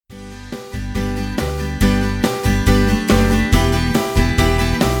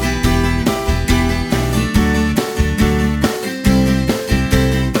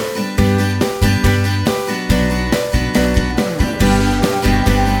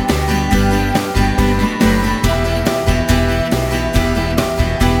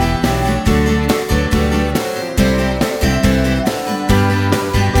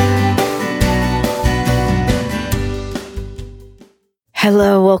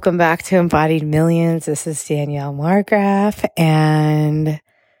Welcome back to Embodied Millions. This is Danielle Margraf, and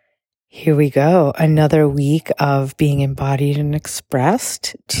here we go. Another week of being embodied and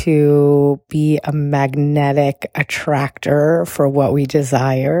expressed to be a magnetic attractor for what we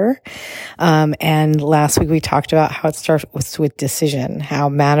desire. And last week we talked about how it starts with decision, how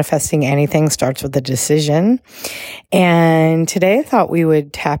manifesting anything starts with a decision. And today I thought we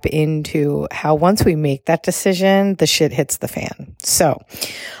would tap into how once we make that decision, the shit hits the fan. So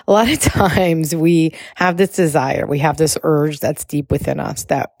a lot of times we have this desire, we have this urge that's deep within us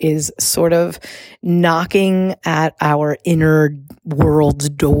that is sort of knocking at our inner world's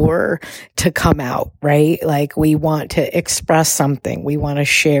door to come out, right? Like we want to express something. We want to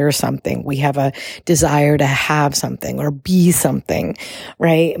share something. We have a desire to have something or be something,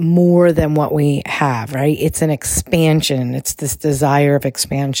 right? More than what we have, right? It's an expansion. It's this desire of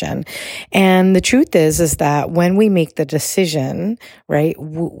expansion. And the truth is that when we make the decision, right,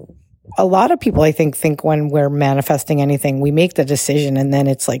 a lot of people, I think when we're manifesting anything, we make the decision and then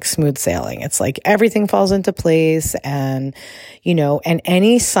it's like smooth sailing. It's like everything falls into place and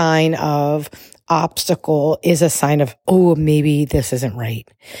any sign of obstacle is a sign of, oh, maybe this isn't right.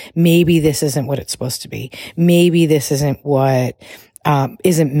 Maybe this isn't what it's supposed to be. Maybe this isn't what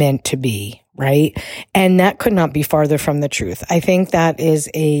isn't meant to be. Right? And that could not be farther from the truth. I think that is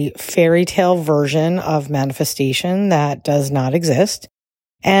a fairy tale version of manifestation that does not exist.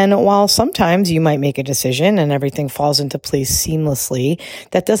 And while sometimes you might make a decision and everything falls into place seamlessly,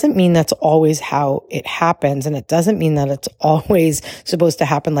 that doesn't mean that's always how it happens. And it doesn't mean that it's always supposed to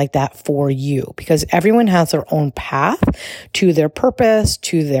happen like that for you, because everyone has their own path to their purpose,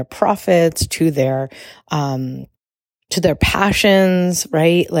 to their profits, to their passions,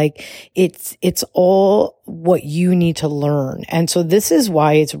 right? Like it's all what you need to learn. And so this is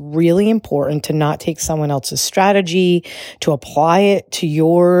why it's really important to not take someone else's strategy, to apply it to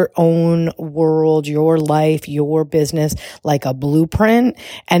your own world, your life, your business, like a blueprint,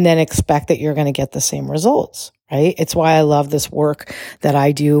 and then expect that you're going to get the same results. Right? It's why I love this work that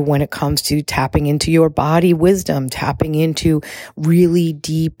I do when it comes to tapping into your body wisdom, tapping into really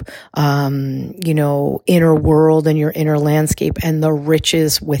deep, inner world and your inner landscape and the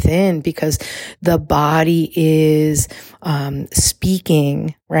riches within, because the body is,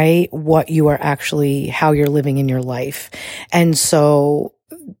 speaking, right? What you are actually, how you're living in your life. And so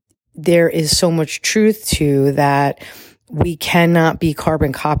there is so much truth to that. We cannot be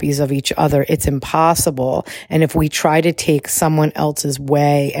carbon copies of each other. It's impossible. And if we try to take someone else's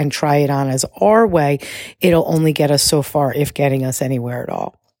way and try it on as our way, it'll only get us so far, if getting us anywhere at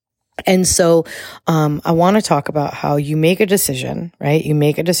all. And so, I want to talk about how you make a decision, right? You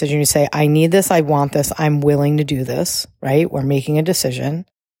make a decision. You say, I need this. I want this. I'm willing to do this, right? We're making a decision.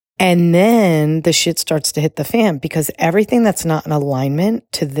 And then the shit starts to hit the fan, because everything that's not in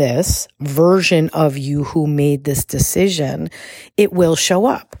alignment to this version of you who made this decision, it will show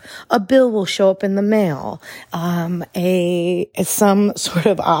up. A bill will show up in the mail. Some sort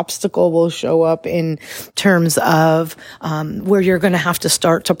of obstacle will show up in terms of where you're going to have to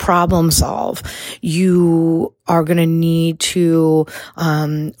start to problem solve. You are going to need to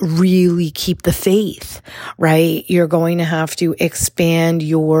really keep the faith, right? You're going to have to expand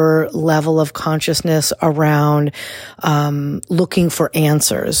your level of consciousness around looking for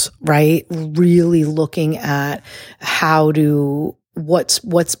answers, right? Really looking at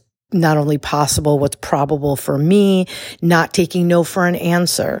what's not only possible, what's probable for me, not taking no for an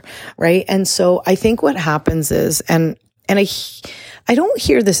answer, right? And so I think what happens is, and I don't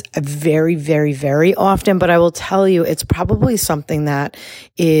hear this very, very, very often, but I will tell you it's probably something that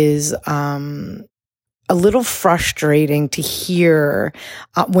is a little frustrating to hear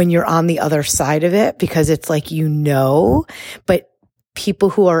when you're on the other side of it, because it's like, but people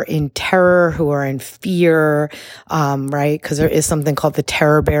who are in terror, who are in fear, right? Because there is something called the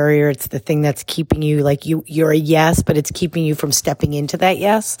terror barrier. It's the thing that's keeping you, like you're a yes, but it's keeping you from stepping into that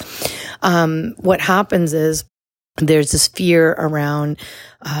yes. What happens is there's this fear around,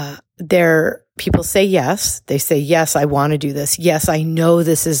 people say yes. They say, yes, I want to do this. Yes, I know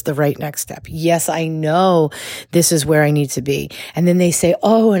this is the right next step. Yes, I know this is where I need to be. And then they say,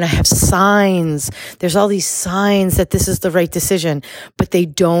 oh, and I have signs. There's all these signs that this is the right decision, but they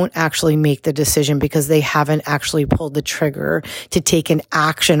don't actually make the decision because they haven't actually pulled the trigger to take an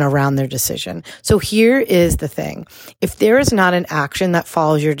action around their decision. So here is the thing. If there is not an action that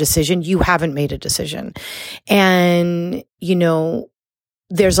follows your decision, you haven't made a decision. And,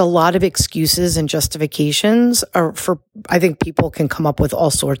 there's a lot of excuses and justifications I think people can come up with all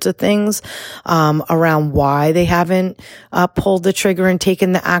sorts of things, around why they haven't, pulled the trigger and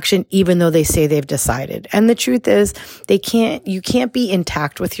taken the action, even though they say they've decided. And the truth is you can't be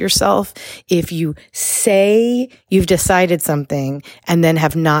intact with yourself if you say you've decided something and then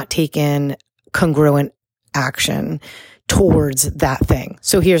have not taken congruent action towards that thing.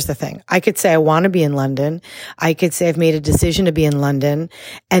 So here's the thing. I could say I want to be in London. I could say I've made a decision to be in London,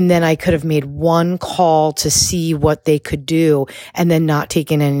 and then I could have made one call to see what they could do and then not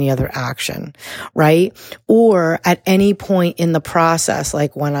taken any other action, right? Or at any point in the process,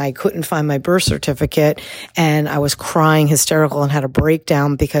 like when I couldn't find my birth certificate and I was crying hysterical and had a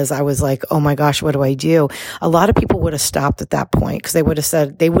breakdown because I was like, oh my gosh, what do I do? A lot of people would have stopped at that point because they would have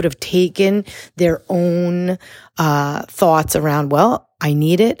said, they would have taken their own thoughts around, well, I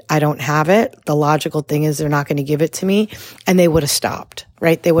need it. I don't have it. The logical thing is they're not going to give it to me. And they would have stopped,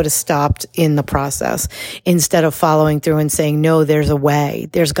 right? They would have stopped in the process instead of following through and saying, no, there's a way.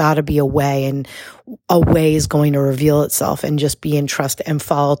 There's got to be a way. And a way is going to reveal itself, and just be in trust and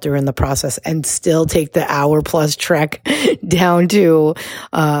follow through in the process and still take the hour-plus trek down to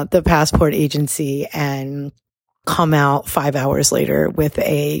the passport agency and come out 5 hours later with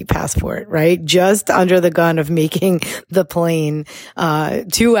a passport, right? Just under the gun of making the plane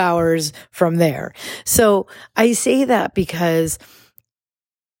 2 hours from there. So I say that because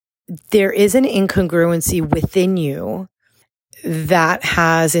there is an incongruency within you that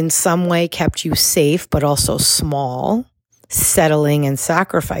has in some way kept you safe, but also small, settling and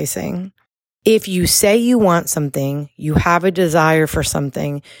sacrificing. If you say you want something, you have a desire for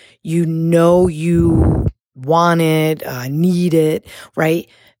something, you know you want it, need it, right?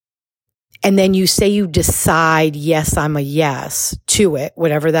 And then you say you decide, yes, I'm a yes to it,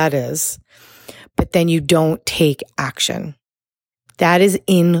 whatever that is, but then you don't take action. That is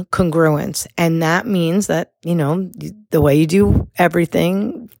incongruence. And that means that, the way you do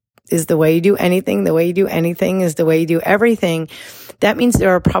everything is the way you do anything. The way you do anything is the way you do everything. That means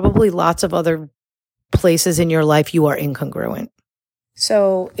there are probably lots of other places in your life you are incongruent.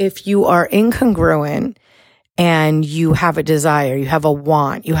 So if you are incongruent and you have a desire, you have a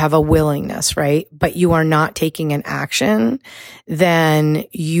want, you have a willingness, right? But you are not taking an action, then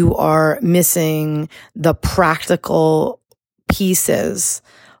you are missing the practical pieces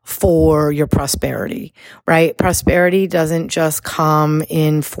for your prosperity, right? Prosperity doesn't just come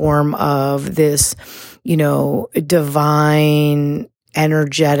in form of this, divine,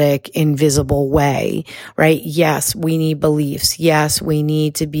 energetic, invisible way, right? Yes, we need beliefs. Yes, we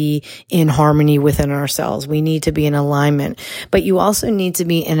need to be in harmony within ourselves. We need to be in alignment, but you also need to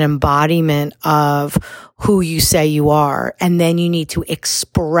be an embodiment of who you say you are. And then you need to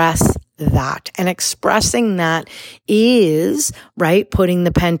express that. And expressing that is, right, putting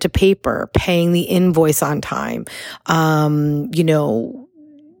the pen to paper, paying the invoice on time,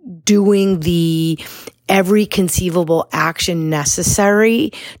 doing every conceivable action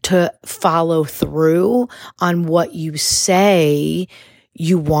necessary to follow through on what you say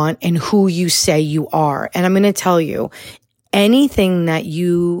you want and who you say you are. And I'm going to tell you, anything that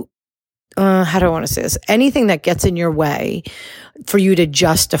how do I want to say this? Anything that gets in your way for you to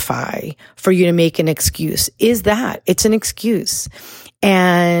justify, for you to make an excuse, it's an excuse.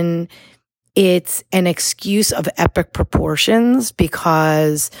 And it's an excuse of epic proportions,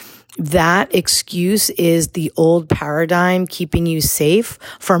 because that excuse is the old paradigm keeping you safe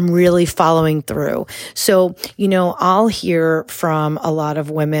from really following through. So, I'll hear from a lot of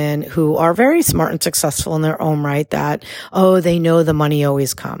women who are very smart and successful in their own right that, they know the money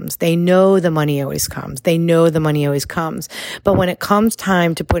always comes. They know the money always comes. They know the money always comes. But when it comes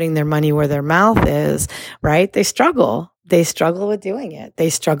time to putting their money where their mouth is, right, they struggle. They struggle with doing it. They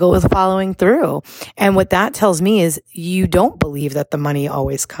struggle with following through. And what that tells me is you don't believe that the money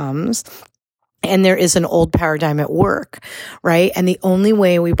always comes. And there is an old paradigm at work, right? And the only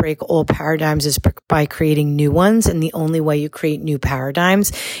way we break old paradigms is by creating new ones. And the only way you create new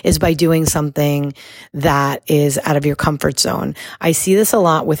paradigms is by doing something that is out of your comfort zone. I see this a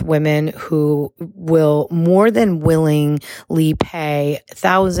lot with women who will more than willingly pay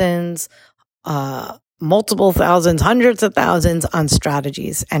thousands, multiple thousands, hundreds of thousands on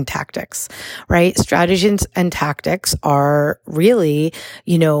strategies and tactics, right? Strategies and tactics are really,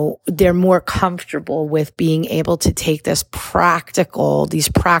 they're more comfortable with being able to take these practical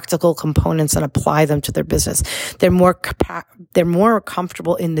components and apply them to their business. They're more They're more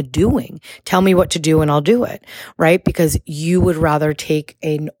comfortable in the doing. Tell me what to do and I'll do it, right? Because you would rather take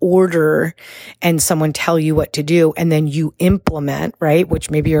an order and someone tell you what to do and then you implement, right? Which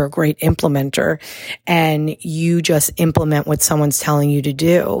maybe you're a great implementer and you just implement what someone's telling you to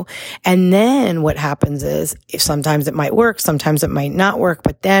do. And then what happens is, if sometimes it might work, sometimes it might not work,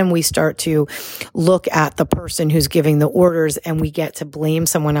 but then we start to look at the person who's giving the orders and we get to blame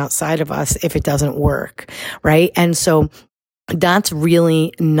someone outside of us if it doesn't work, right? And so that's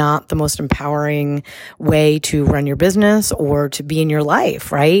really not the most empowering way to run your business or to be in your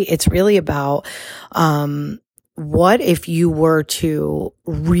life, right? It's really about, what if you were to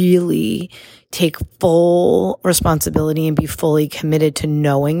really take full responsibility and be fully committed to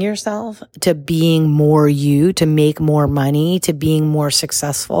knowing yourself, to being more you, to make more money, to being more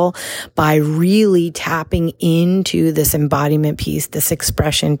successful by really tapping into this embodiment piece, this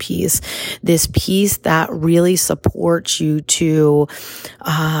expression piece, this piece that really supports you to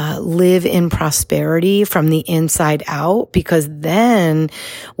live in prosperity from the inside out, because then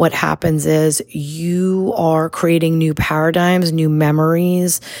what happens is you are creating new paradigms, new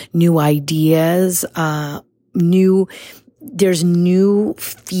memories, new ideas, there's new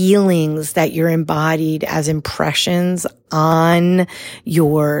feelings that you're embodied as impressions on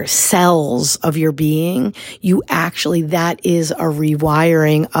your cells of your being. That is a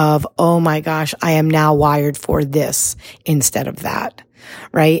rewiring of, oh my gosh, I am now wired for this instead of that,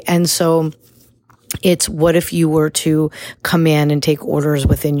 right? And so it's, what if you were to come in and take orders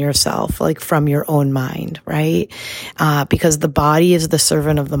within yourself, like from your own mind, right? Because the body is the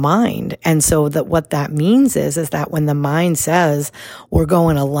servant of the mind. And so what that means is that when the mind says, we're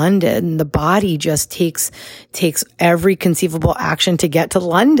going to London, the body just takes every conceivable action to get to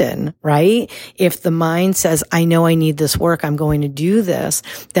London, right? If the mind says, I know I need this work, I'm going to do this,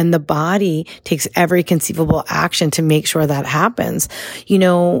 then the body takes every conceivable action to make sure that happens.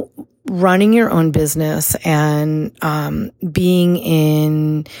 Running your own business and being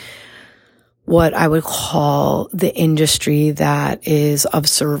in what I would call the industry that is of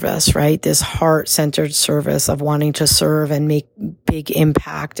service, right? This heart-centered service of wanting to serve and make big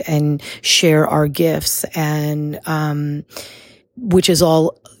impact and share our gifts, and which is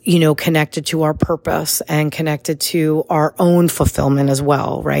all, connected to our purpose and connected to our own fulfillment as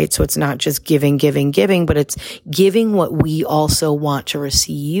well, right? So it's not just giving, but it's giving what we also want to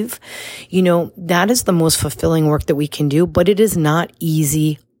receive. That is the most fulfilling work that we can do, but it is not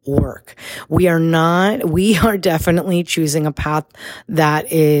easy work. We are definitely choosing a path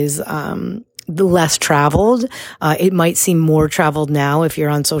that is, less traveled. It might seem more traveled now if you're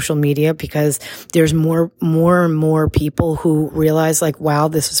on social media, because there's more and more people who realize, like, wow,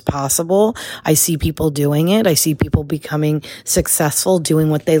 this is possible. I see people doing it. I see people becoming successful, doing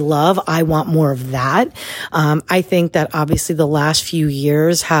what they love. I want more of that. I think that obviously the last few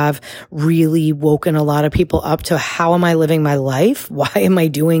years have really woken a lot of people up to, how am I living my life? Why am I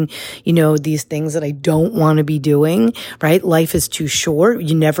doing, these things that I don't want to be doing, right? Life is too short.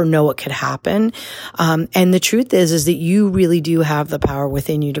 You never know what could happen. And the truth is that you really do have the power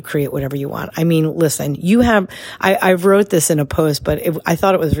within you to create whatever you want. I mean, listen, I wrote this in a post, but I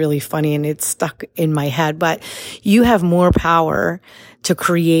thought it was really funny and it stuck in my head, but you have more power to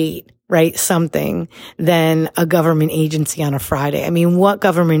create, right, something than a government agency on a Friday. I mean, what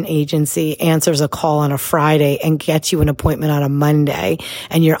government agency answers a call on a Friday and gets you an appointment on a Monday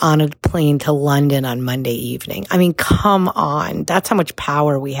and you're on a plane to London on Monday evening? I mean, come on. That's how much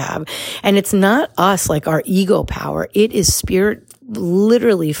power we have. And it's not us, like our ego power. It is spirit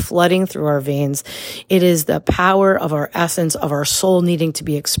literally flooding through our veins. It is the power of our essence, of our soul needing to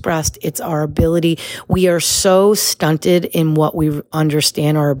be expressed. It's our ability. We are so stunted in what we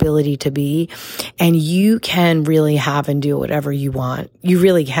understand our ability to be. And you can really have and do whatever you want. You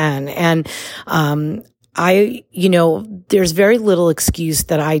really can. And, there's very little excuse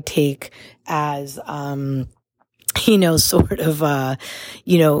that I take as, as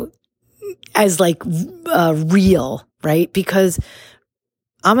like, real, right? Because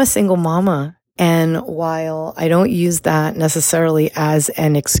I'm a single mama. And while I don't use that necessarily as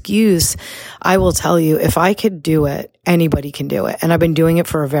an excuse, I will tell you, if I could do it, anybody can do it. And I've been doing it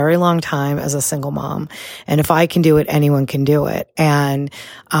for a very long time as a single mom. And if I can do it, anyone can do it. And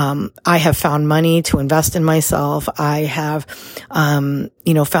I have found money to invest in myself. I have,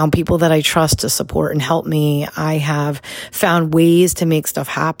 found people that I trust to support and help me. I have found ways to make stuff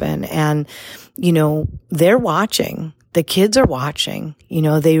happen. And, they're watching. The kids are watching,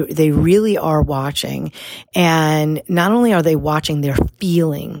 they really are watching. And not only are they watching, they're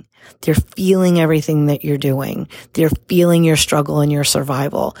feeling They're feeling everything that you're doing. They're feeling your struggle and your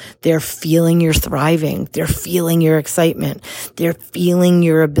survival. They're feeling your thriving. They're feeling your excitement. They're feeling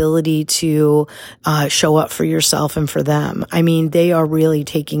your ability to show up for yourself and for them. I mean, they are really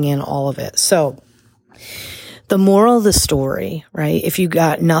taking in all of it. So the moral of the story, right? If you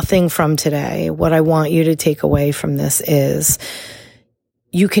got nothing from today, what I want you to take away from this is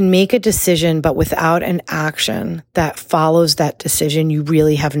you can make a decision, but without an action that follows that decision, you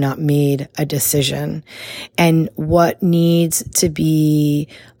really have not made a decision. And what needs to be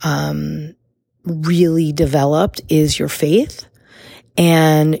really developed is your faith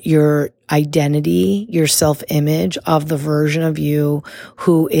and your identity, your self-image of the version of you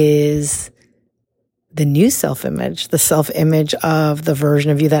who is the new self-image, the self-image of the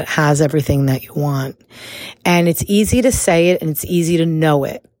version of you that has everything that you want. And it's easy to say it and it's easy to know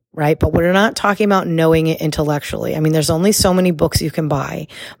it, right? But we're not talking about knowing it intellectually. I mean, there's only so many books you can buy.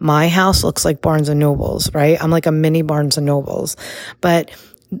 My house looks like Barnes and Nobles, right? I'm like a mini Barnes and Nobles. But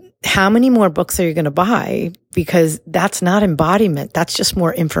how many more books are you going to buy? Because that's not embodiment. That's just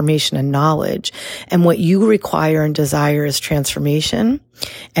more information and knowledge. And what you require and desire is transformation.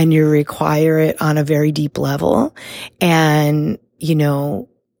 And you require it on a very deep level. And, you know,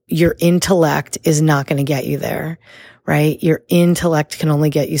 your intellect is not going to get you there, right? Your intellect can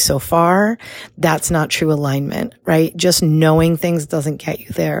only get you so far. That's not true alignment, right? Just knowing things doesn't get you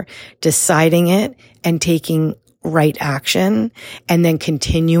there. Deciding it and taking right action and then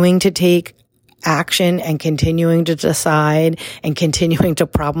continuing to take action and continuing to decide and continuing to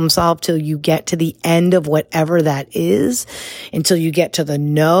problem solve till you get to the end of whatever that is, until you get to the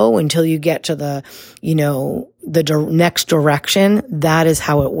no, until you get to the, you know, the next direction. That is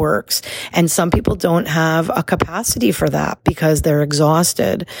how it works. And some people don't have a capacity for that because they're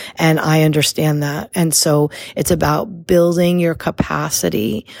exhausted. And I understand that. And so it's about building your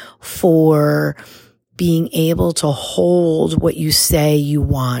capacity for being able to hold what you say you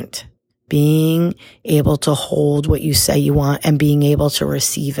want, being able to hold what you say you want and being able to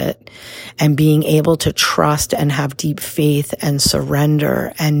receive it and being able to trust and have deep faith and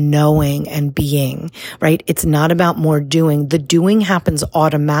surrender and knowing and being, right? It's not about more doing. The doing happens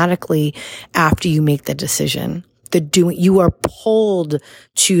automatically after you make the decision. The doing, you are pulled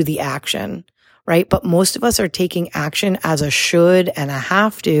to the action. Right? But most of us are taking action as a should and a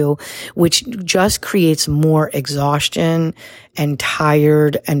have to, which just creates more exhaustion and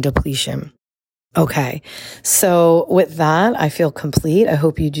tired and depletion. Okay. So with that, I feel complete. I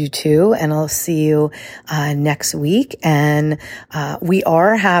hope you do too. And I'll see you next week. And we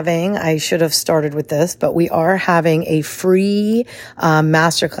are having, I should have started with this, but we are having a free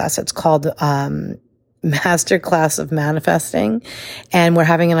masterclass. It's called Masterclass of Manifesting. And we're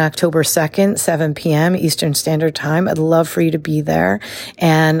having it on October 2nd, 7 p.m. Eastern Standard Time. I'd love for you to be there.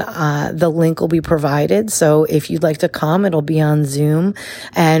 And the link will be provided. So if you'd like to come, it'll be on Zoom.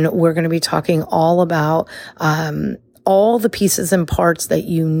 And we're going to be talking all about all the pieces and parts that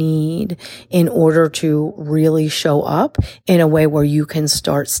you need in order to really show up in a way where you can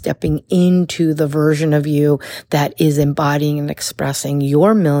start stepping into the version of you that is embodying and expressing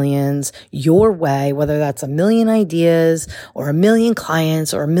your millions, your way, whether that's 1 million ideas or 1 million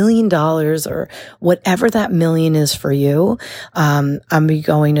clients or $1 million or whatever that million is for you. I'm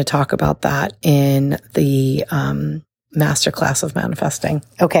going to talk about that in the Masterclass of Manifesting.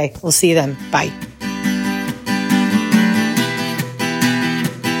 Okay, we'll see you then. Bye.